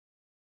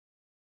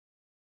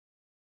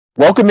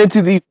Welcome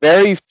into the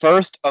very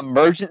first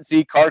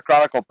emergency Card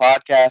Chronicle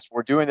podcast.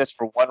 We're doing this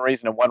for one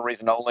reason and one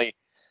reason only.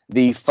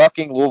 The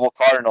fucking Louisville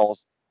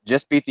Cardinals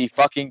just beat the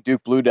fucking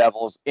Duke Blue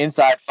Devils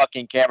inside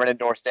fucking Cameron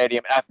Indoor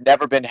Stadium. And I've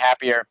never been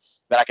happier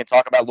that I can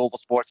talk about Louisville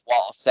sports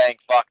while saying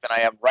fuck than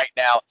I am right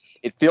now.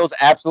 It feels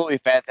absolutely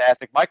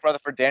fantastic. Mike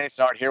Rutherford, Danny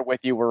Snart here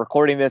with you. We're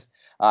recording this,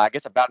 I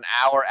guess, about an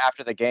hour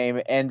after the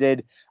game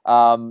ended.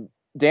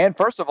 Dan,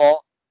 first of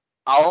all,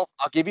 I'll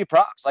give you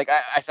props. Like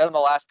I said in the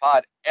last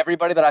pod,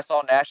 everybody that I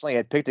saw nationally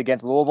had picked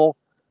against Louisville.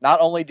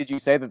 Not only did you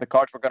say that the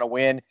Cards were going to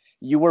win,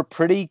 you were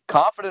pretty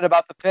confident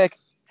about the pick.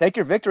 Take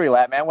your victory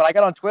lap, man. When I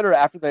got on Twitter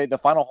after the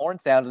final horn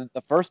sounded,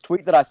 the first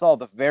tweet that I saw,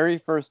 the very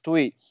first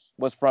tweet,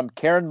 was from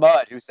Karen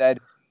Mudd, who said,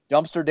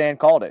 Dumpster Dan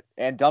called it.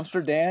 And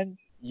Dumpster Dan,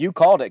 you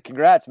called it.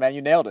 Congrats, man.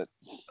 You nailed it.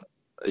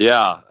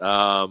 Yeah,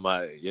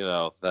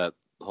 that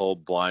whole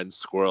blind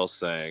squirrel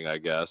saying, I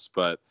guess,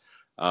 but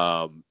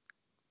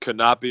could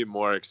not be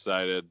more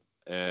excited,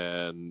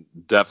 and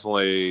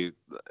definitely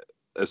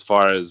as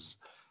far as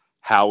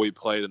how we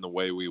played and the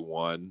way we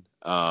won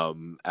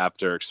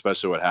after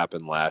especially what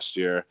happened last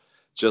year,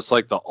 just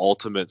like the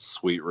ultimate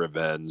sweet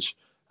revenge.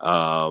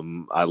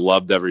 I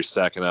loved every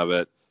second of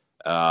it.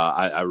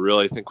 I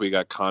really think we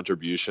got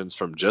contributions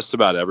from just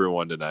about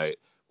everyone tonight,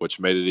 which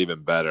made it even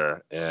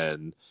better.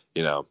 And,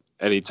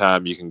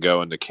 anytime you can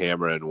go into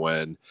Cameron and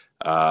win,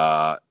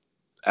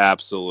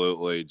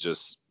 absolutely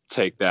just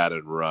take that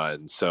and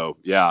run. So,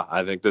 yeah,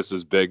 I think this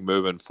is big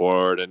moving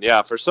forward. And,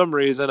 yeah, for some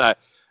reason, I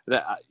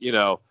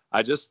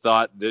just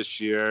thought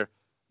this year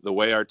the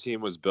way our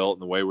team was built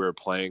and the way we were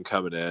playing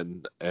coming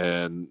in,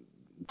 and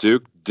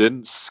Duke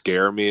didn't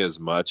scare me as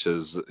much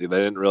as they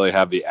didn't really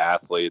have the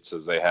athletes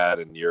as they had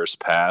in years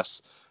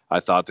past. I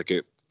thought they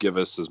could give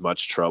us as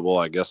much trouble.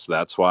 I guess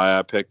that's why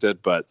I picked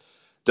it, but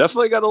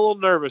definitely got a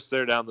little nervous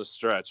there down the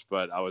stretch,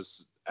 but I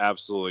was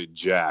absolutely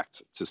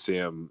jacked to see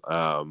him,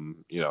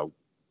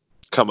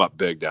 come up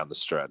big down the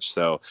stretch.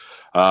 So,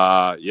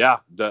 I'm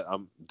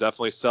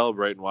definitely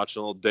celebrating,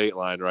 watching a little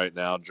Dateline right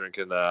now,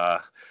 drinking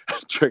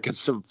drinking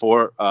some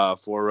Four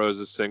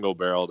Roses single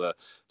barrel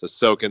to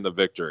soak in the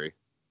victory.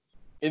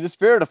 In the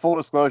spirit of full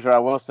disclosure, I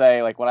will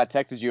say, like, when I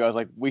texted you, I was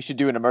like, we should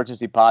do an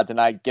emergency pod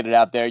tonight, get it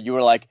out there. You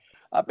were like,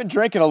 I've been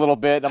drinking a little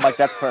bit. And I'm like,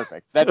 that's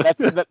perfect.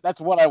 That's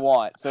what I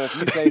want. So if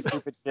you say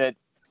stupid shit,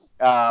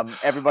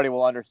 everybody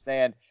will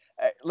understand.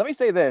 Let me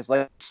say this,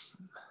 like,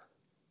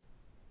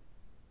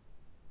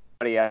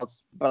 anybody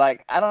else, but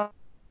like, I don't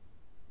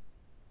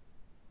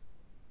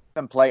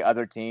even play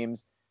other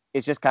teams.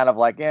 It's just kind of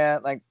like, yeah,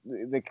 like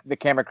the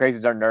camera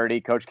crazies are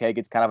nerdy. Coach K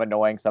gets kind of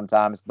annoying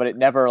sometimes, but it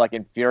never like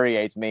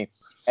infuriates me.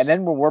 And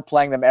then when we're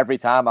playing them every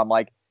time, I'm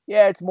like,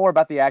 yeah, it's more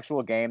about the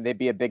actual game. They'd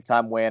be a big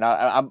time win.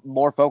 I'm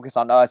more focused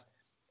on us.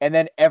 And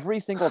then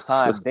every single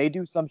time they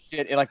do some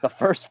shit in like the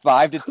first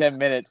 5 to 10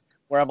 minutes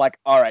where I'm like,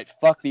 all right,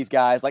 fuck these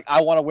guys. Like,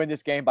 I want to win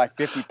this game by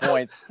 50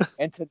 points.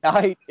 And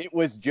tonight it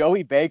was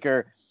Joey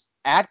Baker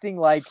acting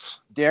like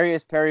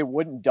Darius Perry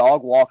wouldn't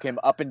dog walk him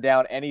up and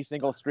down any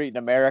single street in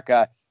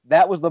America.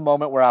 That was the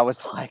moment where I was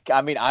like,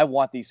 I mean, I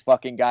want these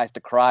fucking guys to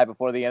cry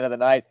before the end of the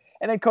night.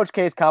 And then Coach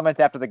K's comments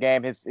after the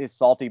game, his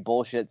salty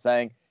bullshit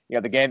saying,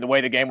 the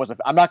way the game was,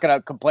 I'm not going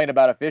to complain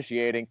about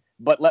officiating,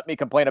 but let me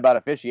complain about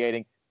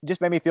officiating. It just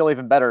made me feel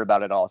even better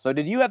about it all. So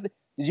did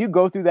you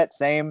go through that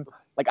same,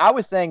 like, I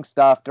was saying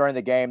stuff during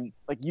the game,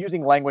 like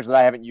using language that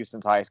I haven't used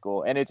since high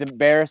school. And it's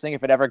embarrassing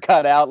if it ever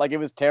got out. Like, it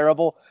was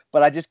terrible,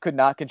 but I just could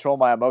not control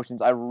my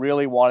emotions. I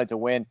really wanted to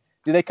win.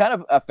 Do they kind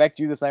of affect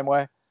you the same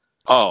way?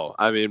 Oh,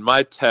 I mean,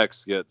 my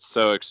texts get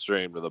so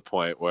extreme to the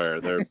point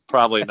where they're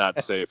probably not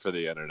safe for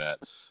the internet.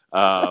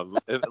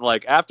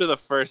 Like after the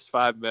first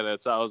 5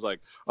 minutes, I was like,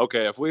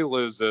 okay, if we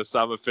lose this,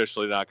 I'm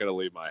officially not going to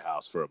leave my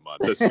house for a month.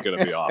 This is going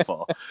to be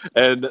awful.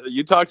 And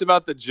you talked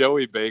about the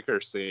Joey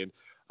Baker scene.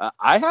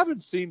 I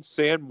haven't seen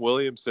Sam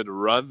Williamson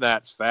run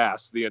that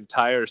fast the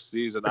entire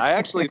season. I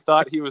actually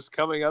thought he was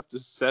coming up to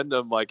send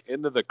him like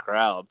into the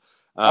crowd.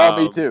 Oh,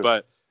 me too.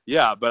 But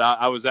yeah, but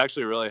I was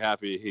actually really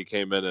happy he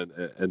came in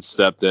and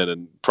stepped in.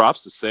 And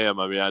props to Sam.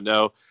 I mean, I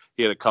know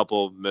he had a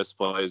couple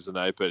misplays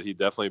tonight, but he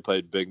definitely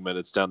played big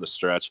minutes down the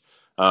stretch.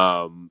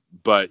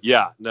 But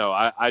yeah, no,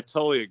 I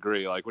totally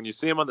agree. Like when you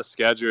see him on the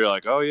schedule, you're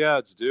like, oh yeah,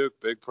 it's Duke,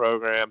 big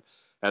program.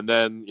 And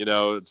then,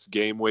 it's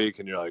game week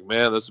and you're like,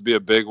 man, this would be a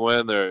big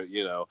win. They're,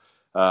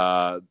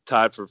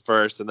 tied for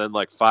first. And then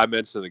like 5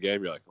 minutes in the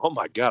game, you're like, oh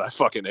my God, I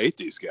fucking hate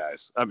these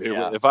guys. I mean,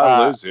 Yeah. if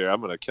I lose here,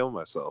 I'm going to kill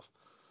myself.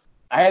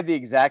 I had the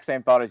exact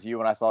same thought as you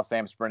when I saw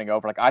Sam sprinting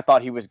over. Like, I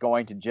thought he was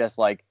going to just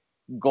like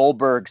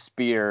Goldberg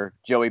spear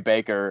Joey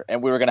Baker,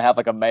 and we were going to have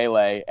like a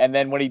melee. And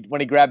then when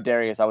he grabbed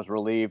Darius, I was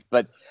relieved.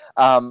 But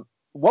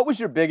what was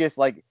your biggest,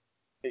 like,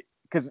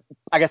 because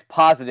I guess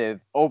positive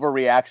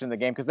overreaction in the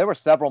game? Because there were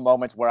several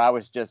moments where I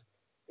was just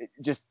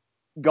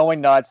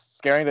going nuts,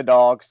 scaring the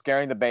dog,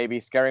 scaring the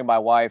baby, scaring my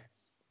wife.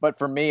 But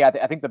for me,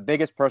 I think the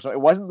biggest personal, it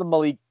wasn't the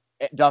Malik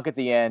dunk at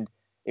the end.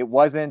 It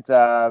wasn't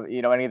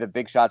any of the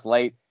big shots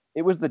late.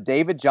 It was the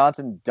David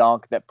Johnson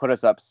dunk that put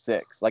us up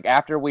 6. Like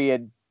after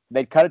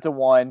they'd cut it to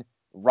 1,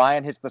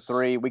 Ryan hits the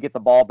 3, we get the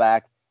ball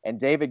back, and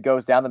David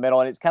goes down the middle,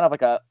 and it's kind of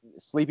like a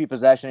sleepy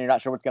possession. You're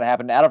not sure what's going to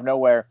happen. And out of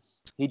nowhere,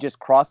 he just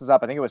crosses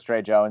up. I think it was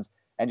Trey Jones,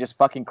 and just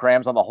fucking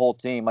crams on the whole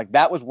team. Like,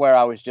 that was where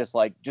I was just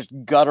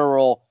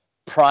guttural,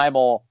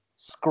 primal,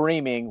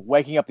 screaming,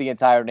 waking up the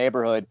entire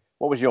neighborhood.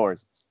 What was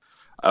yours?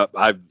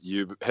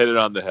 You hit it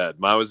on the head.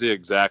 Mine was the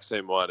exact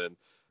same one, and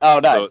oh,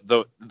 nice.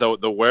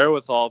 The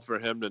wherewithal for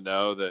him to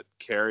know that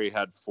Carey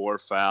had 4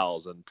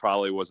 fouls and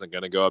probably wasn't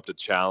going to go up to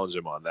challenge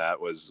him on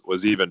that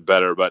was even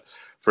better. But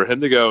for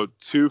him to go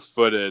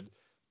 2-footed,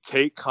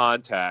 take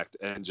contact,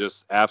 and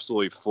just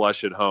absolutely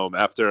flush it home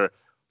after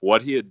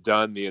what he had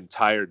done the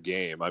entire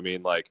game. I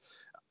mean, like,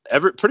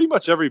 pretty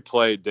much every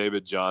play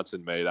David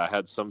Johnson made, I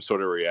had some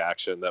sort of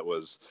reaction that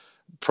was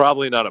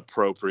probably not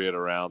appropriate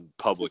around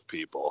public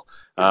people.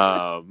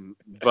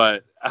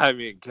 But I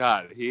mean,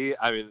 God,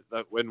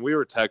 when we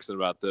were texting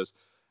about this,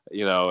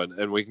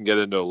 and we can get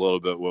into a little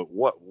bit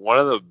what one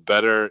of the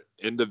better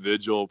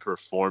individual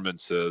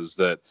performances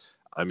that,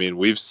 I mean,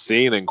 we've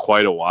seen in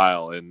quite a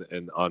while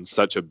and on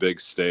such a big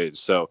stage.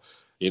 So,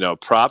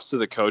 props to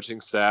the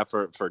coaching staff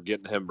for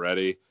getting him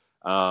ready.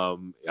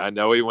 I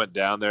know he went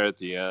down there at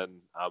the end.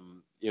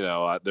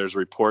 There's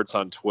reports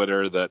on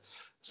Twitter that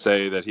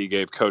say that he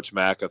gave Coach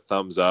Mack a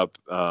thumbs up,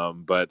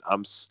 but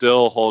I'm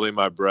still holding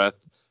my breath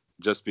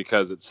just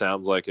because it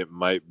sounds like it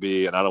might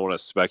be, and I don't want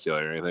to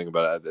speculate or anything,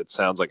 but it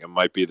sounds like it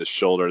might be the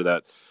shoulder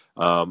that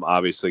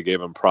obviously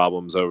gave him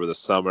problems over the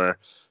summer.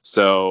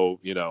 So,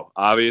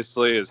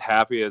 obviously, as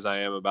happy as I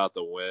am about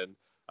the win,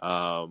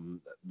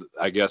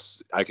 I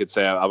guess I could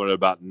say I'm at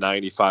about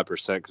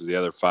 95% because the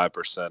other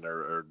 5%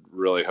 are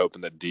really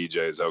hoping that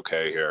DJ is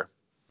okay here.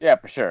 Yeah,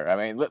 for sure. I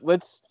mean,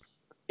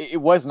 it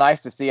was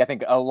nice to see. I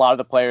think a lot of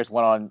the players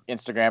went on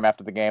Instagram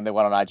after the game. They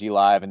went on IG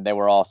Live, and they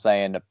were all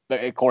saying,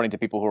 according to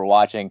people who were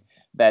watching,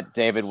 that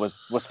David was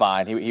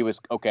fine. He was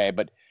okay.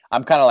 But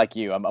I'm kind of like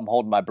you. I'm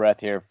holding my breath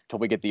here till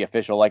we get the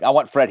official. Like, I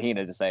want Fred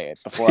Hina to say it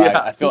before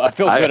I feel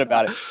good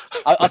about it.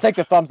 I'll take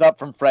the thumbs up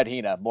from Fred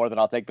Hina more than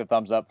I'll take the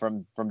thumbs up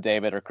from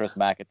David or Chris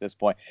Mack at this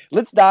point.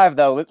 Let's dive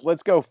though.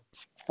 Let's go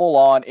full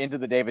on into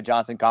the David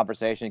Johnson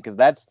conversation, because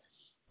that's,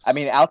 I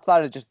mean,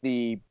 outside of just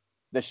the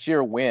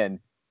sheer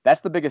win,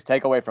 that's the biggest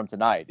takeaway from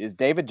tonight is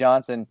David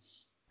Johnson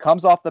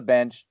comes off the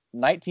bench,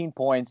 19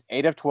 points,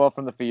 8 of 12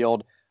 from the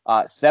field,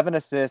 7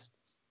 assists,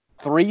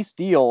 3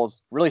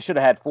 steals. Really should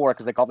have had 4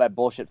 because they called that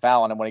bullshit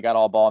foul on him when he got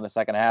all ball in the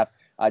second half.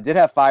 Did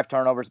have 5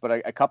 turnovers,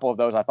 but a couple of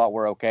those I thought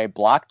were okay.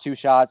 Blocked 2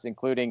 shots,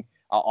 including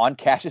on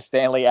Cassius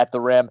Stanley at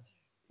the rim.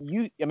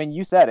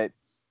 You said it.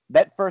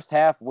 That first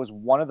half was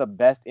one of the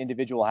best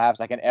individual halves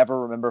I can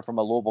ever remember from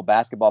a Louisville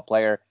basketball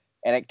player,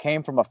 and it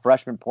came from a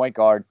freshman point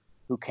guard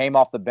who came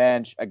off the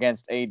bench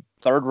against a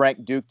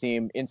third-ranked Duke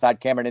team inside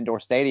Cameron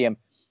Indoor Stadium.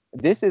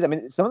 This is, I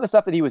mean, some of the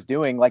stuff that he was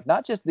doing, like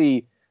not just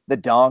the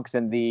dunks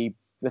and the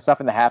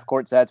stuff in the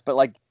half-court sets, but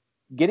like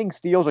getting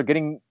steals or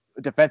getting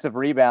defensive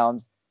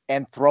rebounds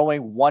and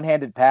throwing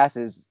one-handed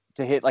passes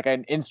to hit like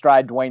an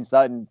in-stride Dwayne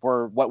Sutton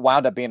for what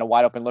wound up being a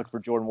wide-open look for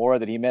Jordan Nwora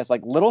that he missed.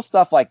 Like little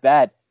stuff like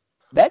that,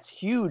 that's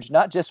huge,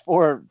 not just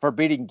for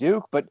beating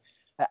Duke, but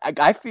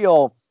I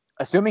feel,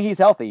 assuming he's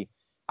healthy,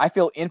 I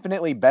feel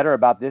infinitely better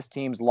about this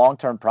team's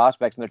long-term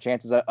prospects and their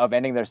chances of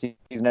ending their season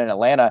in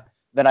Atlanta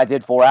than I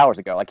did 4 hours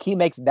ago. Like, he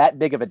makes that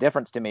big of a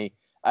difference to me.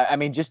 I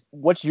mean, just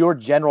what's your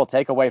general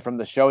takeaway from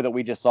the show that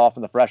we just saw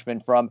from the freshman,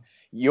 from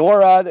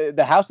your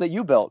the house that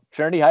you built,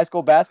 Trinity High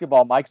School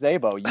basketball, Mike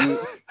Szabo?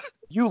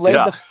 You laid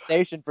the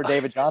foundation for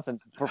David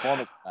Johnson's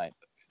performance tonight.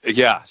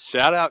 Yeah,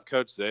 shout out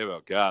Coach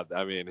Szabo. God,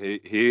 I mean,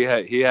 he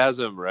has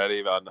him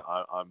ready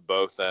on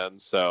both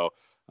ends. So.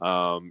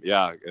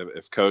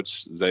 If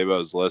Coach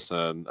Szabo's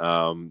listening,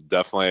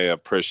 definitely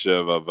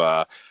appreciative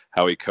of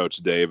how he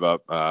coached Dave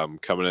up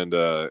coming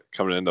into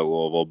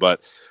Louisville.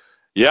 But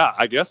yeah,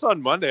 I guess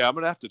on Monday I'm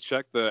gonna have to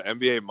check the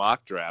NBA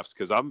mock drafts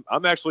because I'm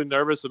actually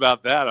nervous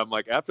about that. I'm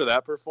like, after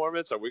that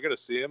performance, are we gonna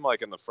see him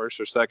like in the first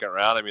or second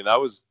round? I mean,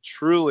 that was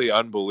truly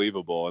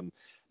unbelievable. And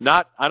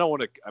I don't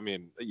want to. I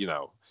mean,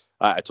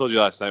 I told you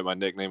last night my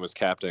nickname was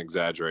Captain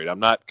Exaggerate. I'm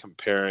not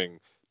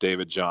comparing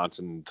David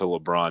Johnson to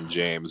LeBron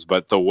James,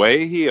 but the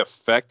way he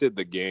affected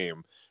the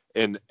game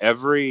in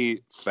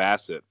every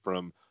facet,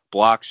 from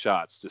block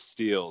shots to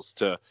steals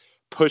to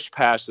push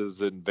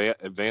passes and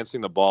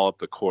advancing the ball up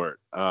the court,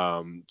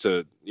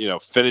 to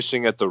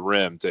finishing at the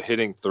rim, to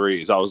hitting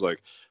threes, I was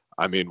like,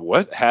 I mean,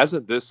 what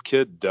hasn't this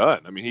kid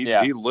done? I mean,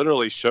 he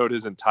literally showed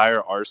his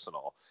entire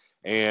arsenal.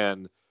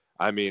 And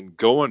I mean,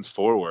 going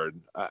forward,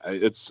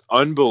 it's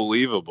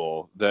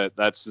unbelievable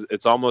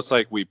it's almost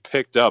like we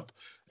picked up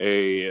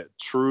a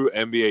true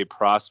NBA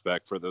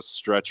prospect for this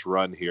stretch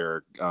run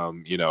here,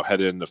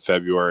 headed into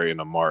February and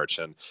March.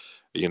 And,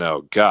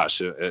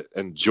 gosh,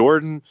 and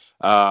Jordan,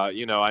 I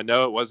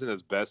know it wasn't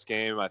his best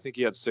game. I think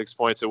he had 6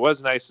 points. It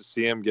was nice to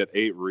see him get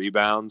 8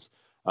 rebounds.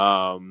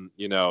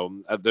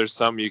 There's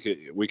some we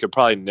could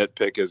probably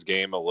nitpick his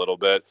game a little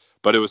bit,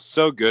 but it was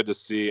so good to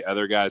see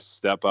other guys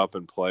step up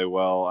and play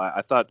well.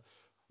 I thought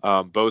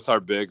both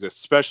our bigs,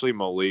 especially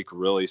Malik,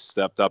 really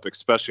stepped up,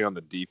 especially on the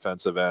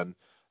defensive end.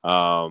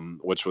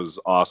 which was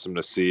awesome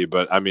to see.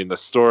 But I mean, the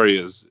story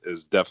is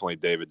definitely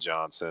David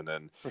Johnson,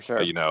 and For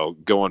sure.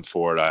 Going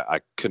forward,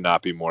 I could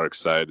not be more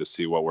excited to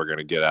see what we're going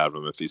to get out of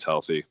him if he's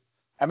healthy.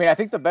 I mean, I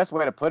think the best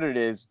way to put it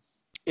is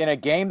in a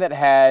game that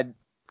had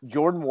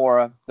Jordan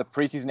Nwora, the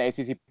preseason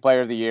ACC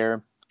Player of the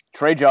Year,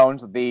 Trey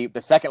Jones, the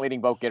second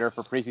leading vote getter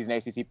for preseason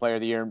ACC Player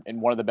of the Year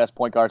and one of the best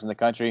point guards in the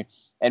country,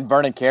 and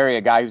Vernon Carey,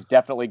 a guy who's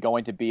definitely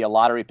going to be a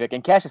lottery pick,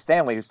 and Cassius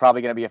Stanley, who's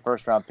probably going to be a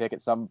first-round pick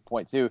at some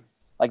point too.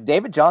 Like,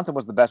 David Johnson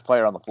was the best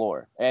player on the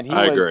floor, and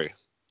I agree.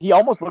 He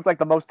almost looked like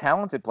the most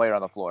talented player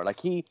on the floor. Like,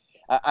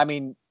 I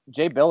mean,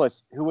 Jay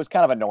Billis, who was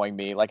kind of annoying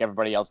me like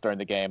everybody else during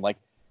the game, like,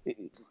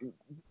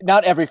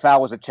 not every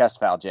foul was a chest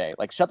foul, Jay.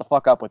 Like, shut the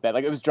fuck up with that.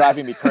 Like, it was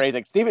driving me crazy.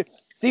 Like, Steven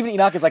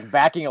Enoch is like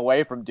backing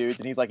away from dudes,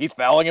 and he's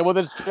fouling it with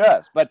his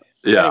chest. But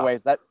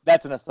anyways,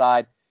 that's an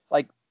aside.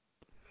 Like,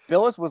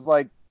 Billis was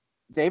like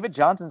David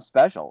Johnson's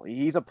special.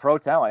 He's a pro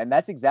talent, and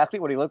that's exactly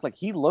what he looked like.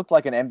 He looked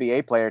like an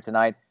NBA player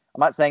tonight. I'm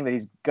not saying that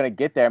he's going to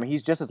get there. I mean,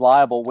 he's just as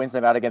liable Wednesday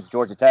night against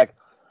Georgia Tech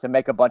to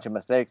make a bunch of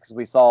mistakes, because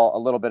we saw a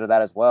little bit of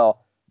that as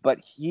well. But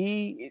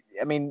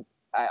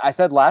I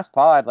said last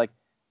pod, like,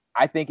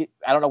 I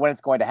don't know when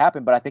it's going to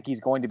happen, but I think he's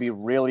going to be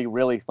really,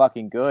 really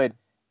fucking good.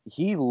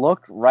 He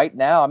looked right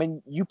now. I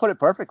mean, you put it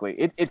perfectly.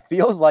 It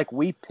feels like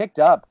we picked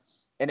up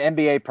an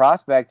NBA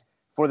prospect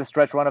for the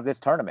stretch run of this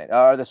tournament,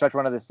 or the stretch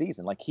run of this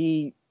season. Like,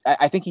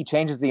 I think he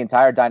changes the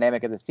entire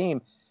dynamic of this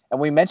team. And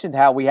we mentioned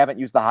how we haven't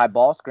used the high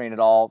ball screen at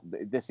all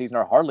this season,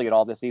 or hardly at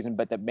all this season,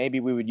 but that maybe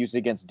we would use it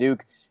against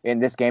Duke in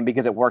this game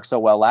because it worked so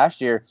well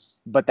last year.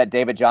 But that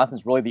David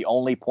Johnson's really the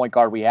only point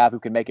guard we have who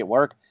can make it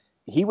work.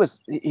 He was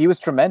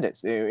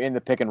tremendous in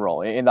the pick and roll,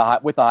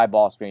 with the high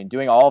ball screen,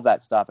 doing all of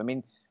that stuff. I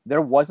mean,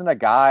 there wasn't a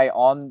guy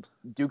on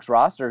Duke's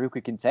roster who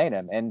could contain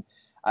him. And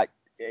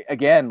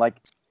again, like,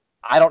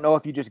 I don't know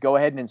if you just go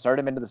ahead and insert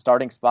him into the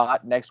starting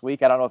spot next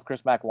week. I don't know if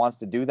Chris Mack wants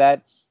to do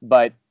that,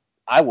 but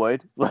I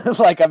would.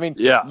 Like, I mean,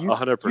 yeah,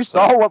 100%. You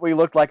saw what we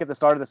looked like at the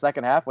start of the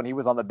second half when he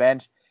was on the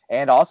bench,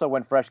 and also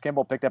when Fresh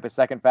Kimball picked up his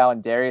second foul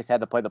and Darius had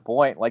to play the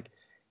point. Like,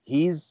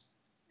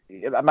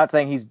 I'm not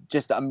saying he's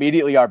just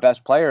immediately our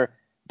best player,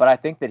 but I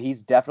think that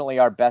he's definitely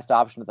our best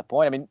option at the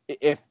point. I mean,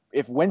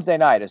 if Wednesday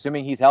night,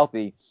 assuming he's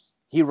healthy,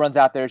 he runs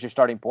out there as your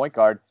starting point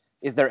guard,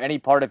 is there any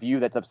part of you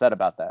that's upset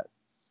about that?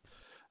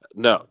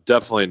 No,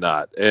 definitely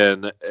not.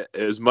 And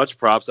as much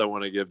props I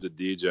want to give to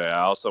DJ,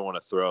 I also want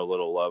to throw a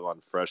little love on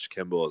Fresh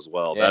Kimball as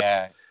well.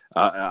 Yeah.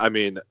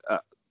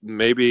 That's,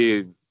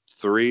 maybe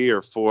 3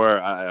 or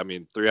 4. I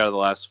mean, 3 out of the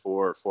last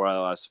 4 or 4 out of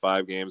the last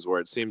 5 games where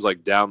it seems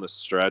like down the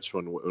stretch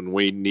when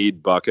we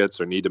need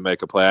buckets or need to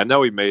make a play. I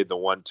know he made the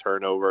one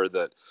turnover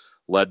that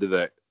led to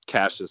the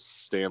Cassius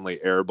Stanley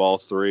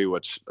airball 3,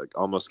 which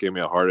almost gave me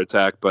a heart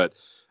attack. But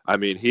I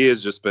mean, he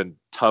has just been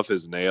tough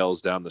as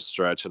nails down the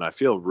stretch, and I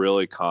feel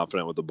really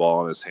confident with the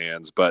ball in his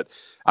hands. But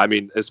I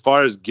mean, as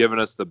far as giving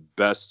us the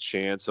best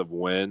chance of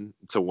win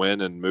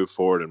and move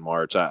forward in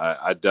March,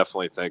 I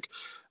definitely think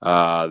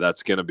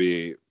that's going to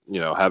be,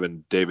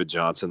 having David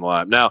Johnson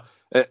lineup. Now,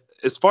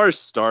 as far as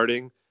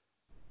starting,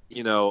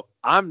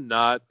 I'm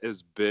not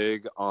as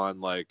big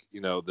on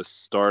the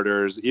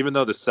starters, even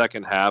though the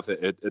second half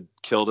it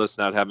killed us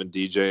not having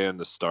DJ in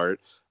the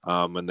start.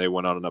 And they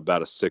went on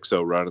about a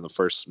 6-0 run in the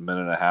first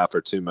minute and a half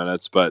or 2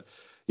 minutes. But,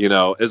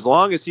 as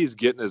long as he's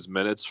getting his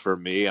minutes for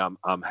me,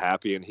 I'm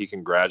happy, and he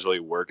can gradually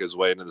work his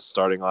way into the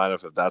starting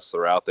lineup if that's the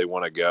route they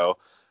want to go.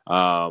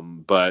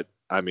 But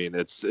I mean,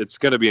 it's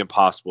going to be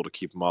impossible to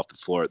keep him off the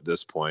floor at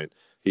this point.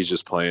 He's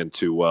just playing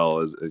too well,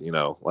 as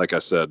like I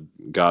said,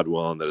 God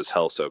willing that his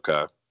health's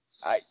okay.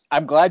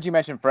 I'm glad you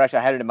mentioned Fresh.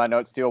 I had it in my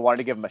notes too. I wanted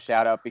to give him a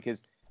shout out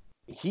because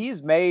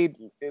he's made,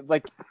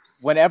 like,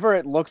 whenever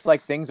it looks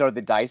like things are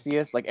the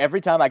diciest, like every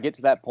time I get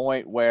to that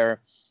point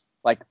where,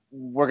 like,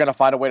 we're going to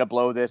find a way to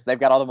blow this, they've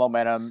got all the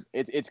momentum,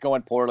 it's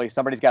going poorly,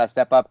 somebody's got to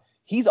step up,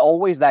 he's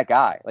always that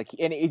guy. Like,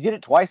 and he did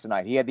it twice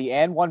tonight. He had the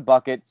and one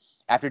bucket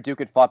after Duke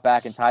had fought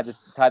back and tied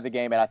the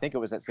game, and I think it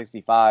was at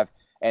 65,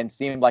 and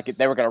seemed like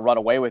they were going to run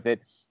away with it.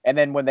 And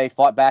then when they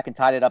fought back and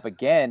tied it up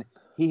again,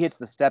 he hits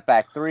the step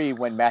back 3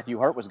 when Matthew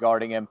Hurt was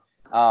guarding him.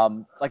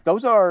 Like,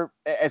 those are,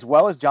 as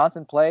well as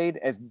Johnson played,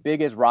 as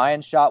big as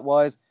Ryan's shot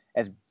was,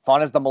 as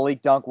fun as the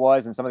Malik dunk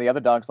was, and some of the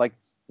other dunks, like,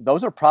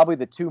 those are probably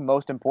the 2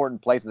 most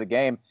important plays of the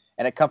game.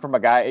 And they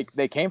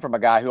came from a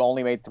guy who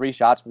only made 3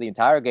 shots for the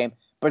entire game,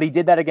 but he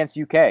did that against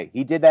UK.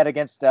 He did that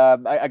against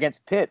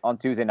Pitt on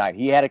Tuesday night.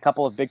 He had a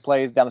couple of big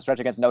plays down the stretch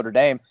against Notre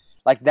Dame.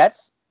 Like,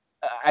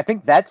 I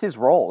think that's his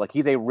role. Like,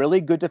 he's a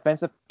really good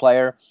defensive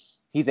player.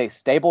 He's a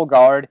stable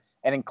guard,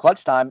 and in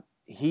clutch time,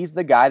 he's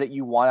the guy that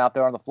you want out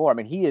there on the floor. I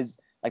mean, he is,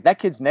 like, that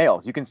kid's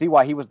nails. You can see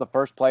why he was the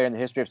first player in the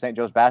history of St.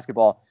 Joe's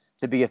basketball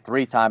to be a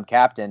 3-time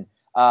captain.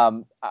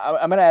 I'm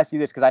going to ask you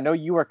this because I know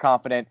you were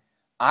confident.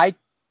 I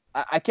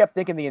kept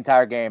thinking the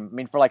entire game, I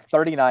mean, for like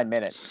 39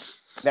 minutes,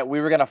 that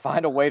we were going to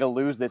find a way to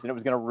lose this and it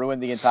was going to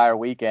ruin the entire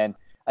weekend.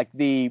 Like,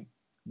 the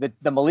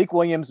Malik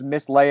Williams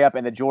missed layup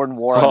and the Jordan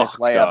Nwora missed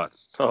layup.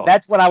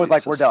 That's when I was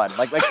like, we're done.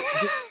 Like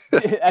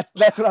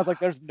that's when I was like,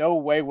 there's no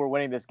way we're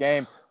winning this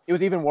game. It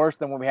was even worse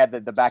than when we had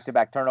the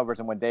back-to-back turnovers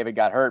and when David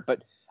got hurt.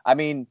 But I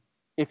mean,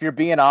 if you're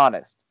being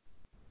honest,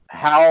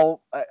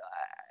 how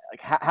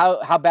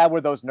how bad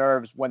were those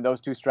nerves when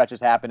those two stretches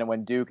happened and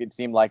when Duke, it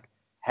seemed like,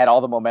 had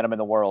all the momentum in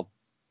the world?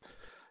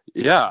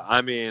 Yeah,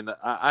 I mean,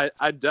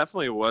 I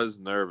definitely was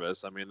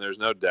nervous. I mean, there's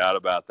no doubt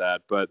about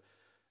that. But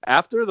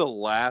after the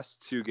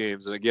last two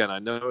games, and again, I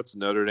know it's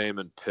Notre Dame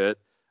and Pitt,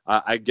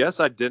 I guess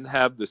I didn't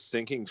have the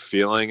sinking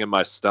feeling in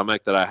my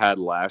stomach that I had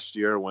last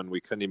year when we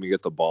couldn't even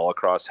get the ball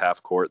across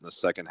half court in the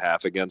second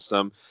half against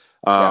them.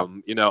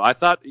 I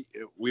thought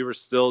we were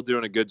still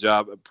doing a good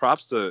job.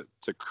 Props to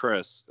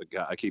Chris.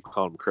 I keep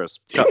calling him Chris.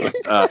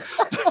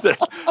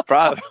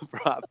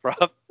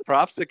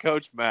 Props to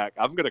Coach Mack.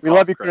 I'm gonna call We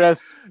love him you,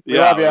 Chris. We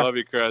love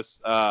you,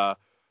 Chris.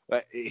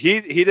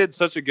 He did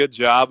such a good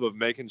job of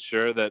making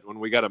sure that when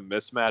we got a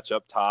mismatch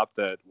up top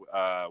that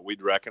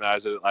we'd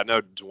recognize it. I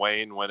know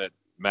Dwayne, when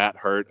Matt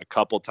hurt a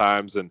couple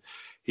times, and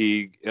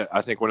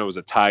I think when it was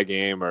a tie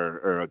game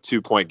or a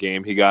 2-point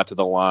game, he got to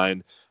the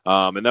line.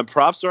 And then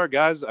props to our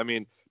guys. I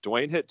mean,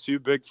 Dwayne hit 2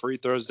 big free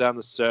throws down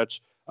the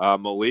stretch.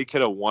 Malik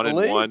hit a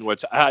 1-and-1,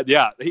 which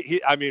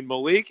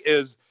Malik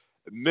is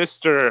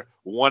Mr.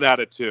 1 out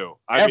of 2.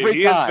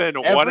 He has been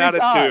 1 out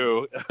of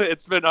 2.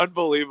 It's been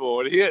unbelievable.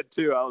 When he hit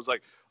 2, I was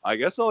like, I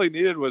guess all he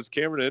needed was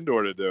Cameron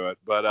Indoor to do it.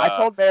 But I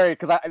told Mary,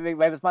 because I think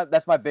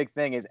that's my big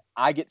thing, is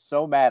I get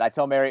so mad. I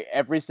tell Mary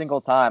every single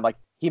time, like,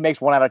 he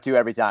makes 1 out of 2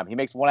 every time. He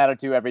makes 1 out of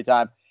 2 every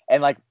time.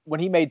 And like when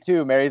he made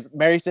 2,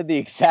 Mary said the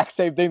exact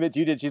same thing that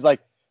you did. She's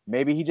like,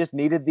 maybe he just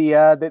needed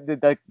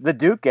the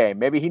Duke game.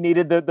 Maybe he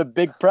needed the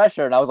big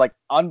pressure. And I was like,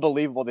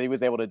 unbelievable that he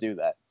was able to do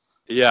that.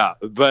 Yeah,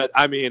 but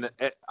I mean,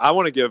 I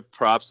want to give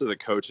props to the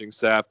coaching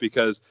staff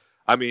because,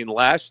 I mean,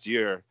 last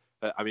year,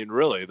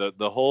 really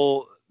the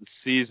whole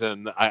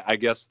season, I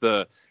guess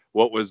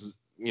what was,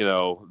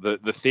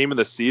 the theme of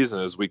the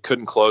season is we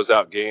couldn't close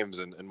out games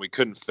and we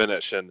couldn't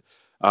finish. And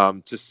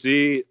to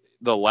see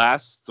the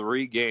last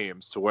 3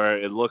 games to where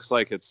it looks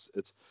like it's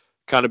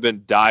kind of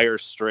been dire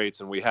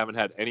straits and we haven't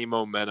had any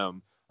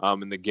momentum.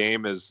 And the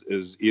game is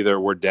either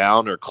we're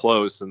down or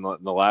close in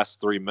the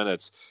last 3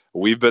 minutes.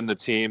 We've been the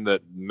team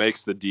that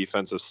makes the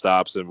defensive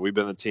stops, and we've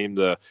been the team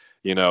to,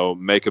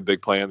 make a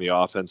big play on the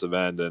offensive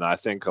end. And I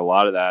think a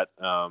lot of that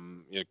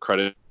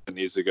credit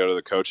needs to go to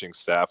the coaching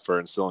staff for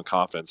instilling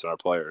confidence in our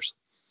players.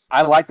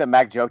 I like that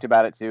Mac joked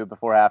about it too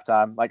before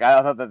halftime. Like,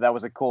 I thought that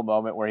was a cool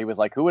moment where he was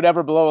like, "Who would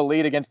ever blow a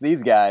lead against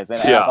these guys?" And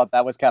I thought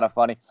that was kind of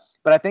funny.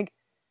 But I think,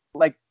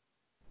 like,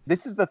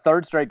 this is the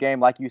 3rd straight game,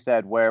 like you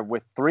said, where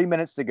with 3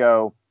 minutes to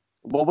go,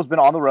 Louisville's been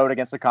on the road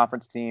against a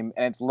conference team,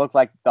 and it's looked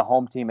like the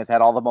home team has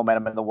had all the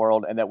momentum in the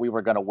world and that we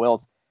were going to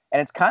wilt.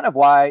 And it's kind of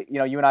why,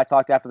 you and I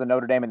talked after the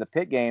Notre Dame and the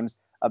Pitt games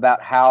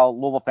about how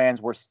Louisville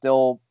fans were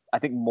still, I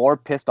think, more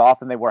pissed off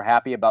than they were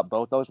happy about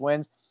both those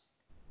wins.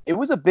 It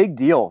was a big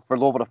deal for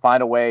Louisville to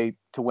find a way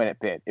to win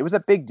at Pitt. It was a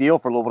big deal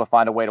for Louisville to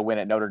find a way to win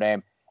at Notre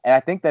Dame. And I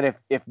think that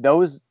if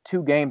those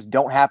 2 games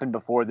don't happen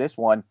before this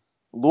one,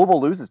 Louisville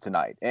loses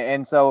tonight.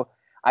 And so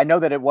I know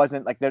that it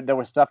wasn't like there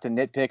was stuff to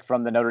nitpick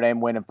from the Notre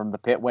Dame win and from the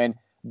Pitt win,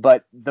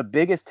 but the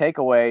biggest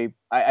takeaway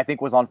I think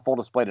was on full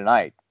display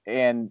tonight.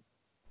 And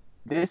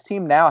this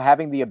team now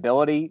having the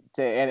ability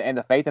to and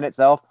the faith in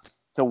itself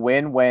to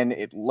win when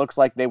it looks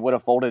like they would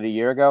have folded a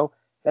year ago,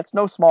 that's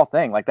no small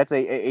thing. Like, that's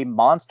a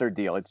monster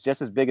deal. It's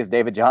just as big as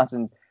David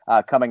Johnson's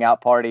coming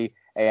out party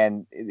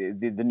and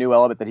the new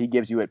element that he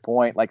gives you at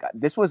point. Like,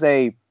 this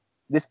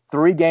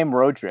 3-game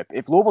road trip.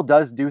 If Louisville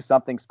does do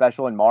something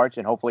special in March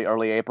and hopefully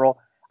early April,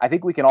 I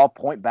think we can all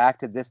point back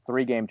to this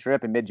 3-game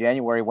trip in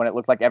mid-January when it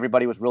looked like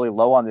everybody was really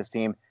low on this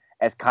team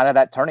as kind of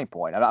that turning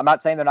point. I'm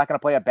not saying they're not going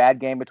to play a bad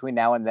game between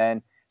now and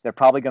then. They're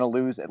probably going to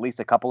lose at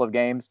least a couple of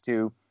games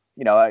to,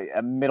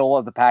 a middle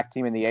of the pack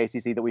team in the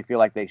ACC that we feel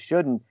like they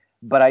shouldn't.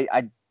 But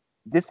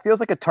this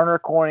feels like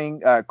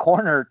a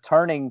corner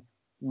turning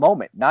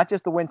moment, not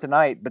just the win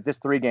tonight, but this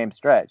 3-game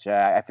stretch.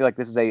 I feel like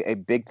this is a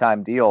big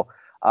time deal.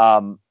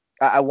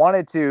 I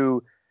wanted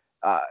to,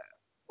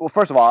 well,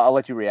 first of all, I'll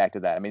let you react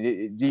to that. I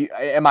mean,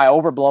 am I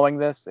overblowing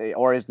this,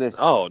 or is this?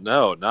 Oh,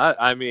 no, not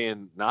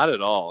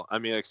at all. I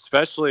mean,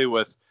 especially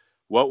with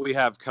what we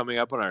have coming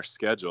up on our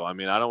schedule. I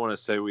mean, I don't want to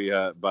say we,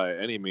 by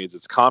any means,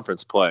 it's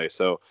conference play.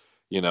 So,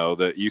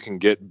 that you can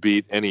get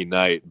beat any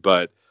night,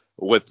 but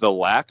with the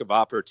lack of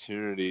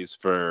opportunities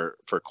for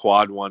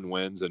quad 1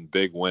 wins and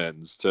big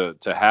wins, to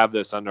have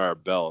this under our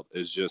belt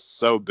is just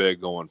so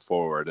big going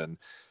forward. And,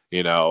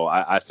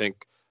 I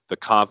think the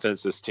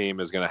confidence this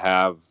team is going to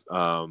have,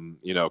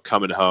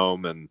 coming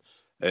home, and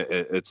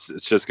it's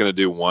just going to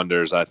do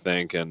wonders, I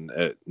think.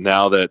 And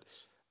now that,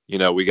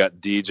 we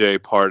got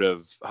DJ part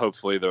of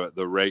hopefully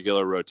the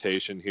regular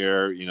rotation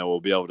here,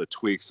 we'll be able to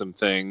tweak some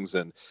things.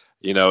 And,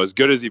 as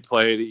good as he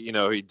played,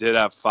 he did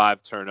have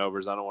 5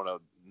 turnovers. I don't want to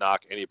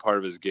knock any part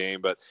of his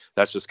game, but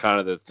that's just kind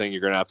of the thing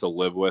you're going to have to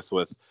live with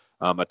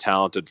a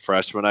talented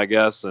freshman, I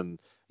guess. And,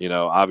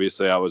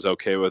 obviously I was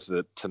okay with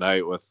it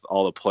tonight with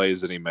all the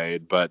plays that he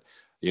made, but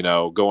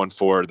going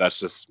forward,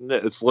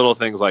 it's little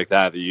things like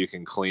that you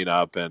can clean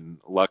up. And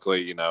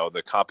luckily,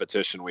 the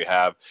competition we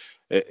have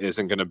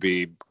isn't going to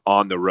be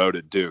on the road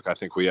at Duke. I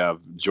think we have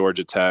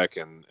Georgia Tech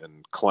and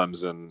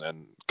Clemson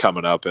and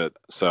coming up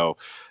so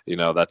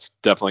that's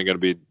definitely going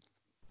to be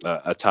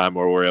a time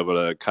where we're able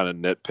to kind of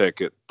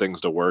nitpick at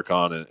things to work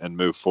on and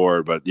move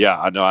forward. But yeah,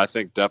 I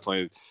think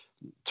definitely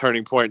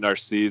turning point in our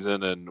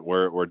season, and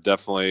we're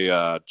definitely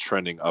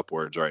trending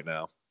upwards right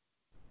now.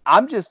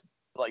 I'm just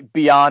like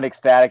beyond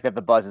ecstatic that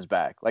the buzz is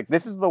back. Like,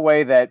 this is the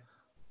way that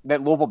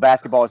Louisville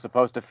basketball is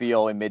supposed to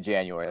feel in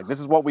mid-January. Like,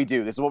 this is what we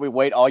do. This is what we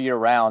wait all year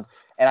round.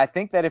 And I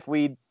think that if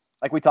we,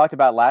 like we talked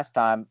about last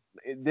time,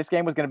 this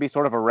game was going to be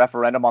sort of a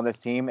referendum on this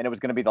team, and it was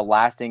going to be the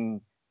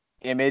lasting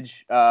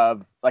image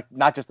of, like,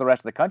 not just the rest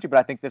of the country, but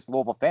I think this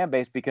Louisville fan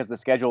base, because the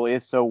schedule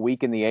is so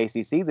weak in the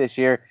ACC this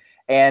year.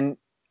 And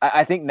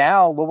I think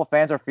now Louisville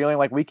fans are feeling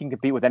like we can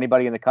compete with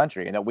anybody in the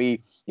country, and that we're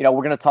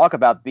going to talk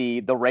about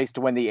the race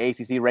to win the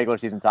ACC regular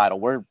season title.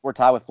 We're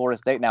tied with Florida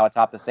State now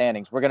atop the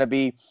standings. We're going to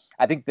be,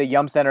 I think, the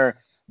Yum Center,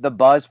 the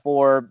buzz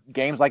for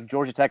games like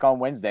Georgia Tech on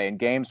Wednesday and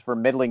games for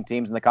middling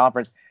teams in the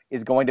conference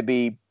is going to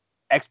be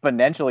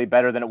exponentially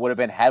better than it would have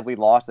been had we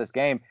lost this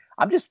game.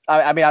 I'm just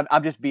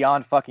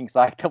beyond fucking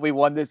psyched that we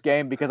won this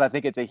game, because I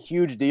think it's a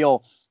huge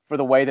deal for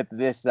the way that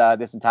this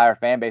entire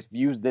fan base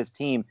views this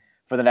team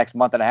for the next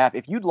month and a half.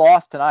 If you'd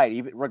lost tonight,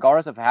 even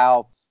regardless of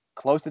how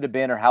close it had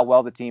been or how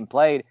well the team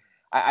played,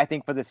 I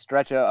think for this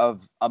stretch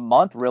of a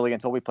month, really,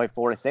 until we play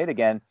Florida State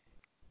again,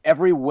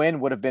 every win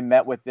would have been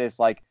met with this,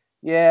 like,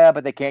 yeah,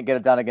 but they can't get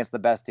it done against the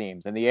best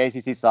teams, and the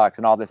ACC sucks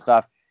and all this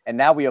stuff. And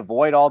now we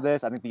avoid all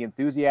this. I think the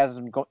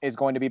enthusiasm is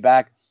going to be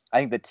back. I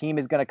think the team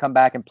is going to come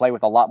back and play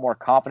with a lot more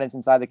confidence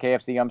inside the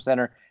KFC Yum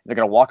Center. They're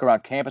going to walk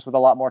around campus with a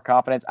lot more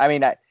confidence. I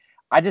mean,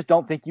 I just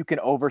don't think you can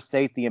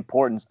overstate the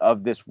importance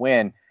of this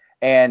win.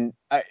 And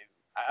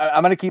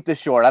I'm going to keep this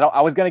short.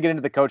 I was going to get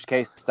into the Coach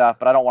K stuff,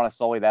 but I don't want to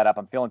sully that up.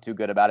 I'm feeling too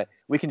good about it.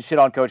 We can shit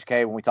on Coach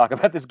K when we talk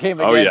about this game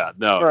again. Oh yeah,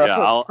 no, yeah.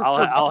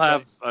 I'll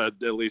have at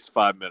least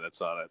 5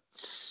 minutes on it.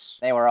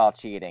 They were all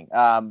cheating.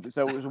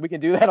 So we can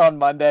do that on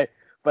Monday.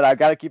 But I've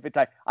got to keep it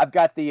tight. I've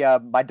got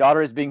my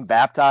daughter is being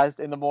baptized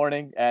in the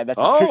morning, and that's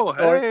a true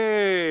story.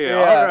 Hey, yeah.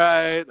 All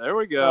right, there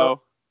we go.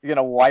 So you're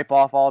gonna wipe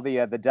off all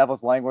the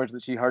devil's language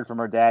that she heard from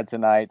her dad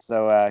tonight.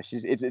 So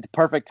it's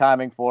perfect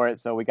timing for it.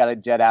 So we got to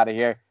jet out of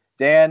here.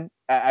 Dan,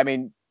 I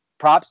mean,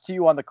 props to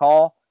you on the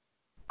call.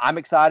 I'm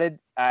excited.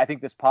 I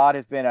think this pod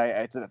has been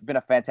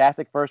a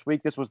fantastic first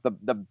week. This was the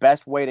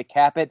best way to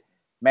cap it.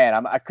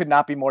 Man, I could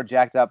not be more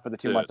jacked up for the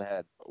 2 months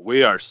ahead.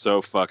 We are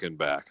so fucking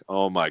back.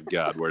 Oh my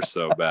God, we're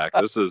so back.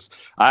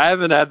 I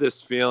haven't had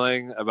this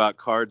feeling about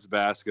Cards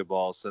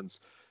basketball since,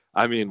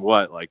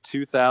 like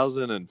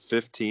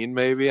 2015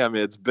 maybe?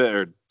 It's been,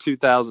 or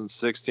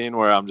 2016,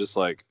 where I'm just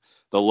like,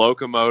 the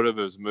locomotive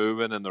is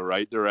moving in the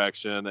right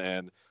direction,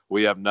 and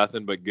we have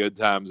nothing but good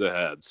times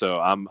ahead. So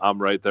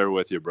I'm right there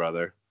with you,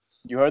 brother.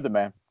 You heard the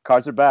man.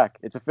 Cards are back.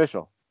 It's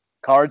official.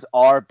 Cards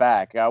are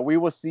back. We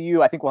will see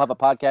you. I think we'll have a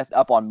podcast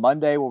up on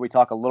Monday where we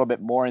talk a little bit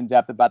more in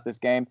depth about this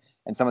game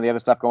and some of the other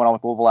stuff going on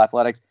with Louisville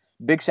Athletics.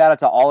 Big shout out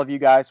to all of you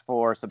guys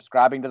for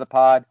subscribing to the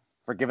pod,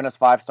 for giving us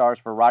 5 stars,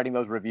 for writing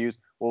those reviews.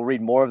 We'll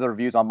read more of the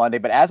reviews on Monday.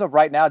 But as of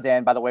right now,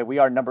 Dan, by the way, we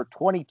are number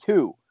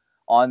 22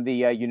 on the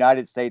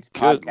United States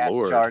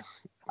podcast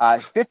charts.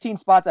 15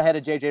 spots ahead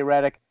of JJ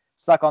Redick.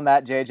 Suck on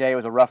that, JJ. It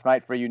was a rough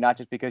night for you, not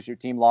just because your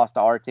team lost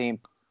to our team,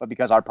 but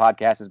because our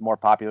podcast is more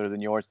popular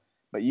than yours.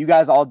 But you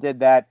guys all did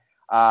that.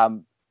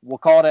 We'll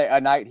call it a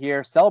night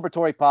here.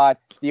 Celebratory pod.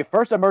 The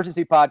first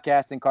emergency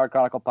podcast in Card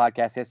Chronicle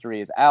podcast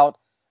history is out.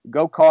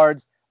 Go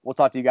Cards. We'll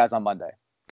talk to you guys on Monday.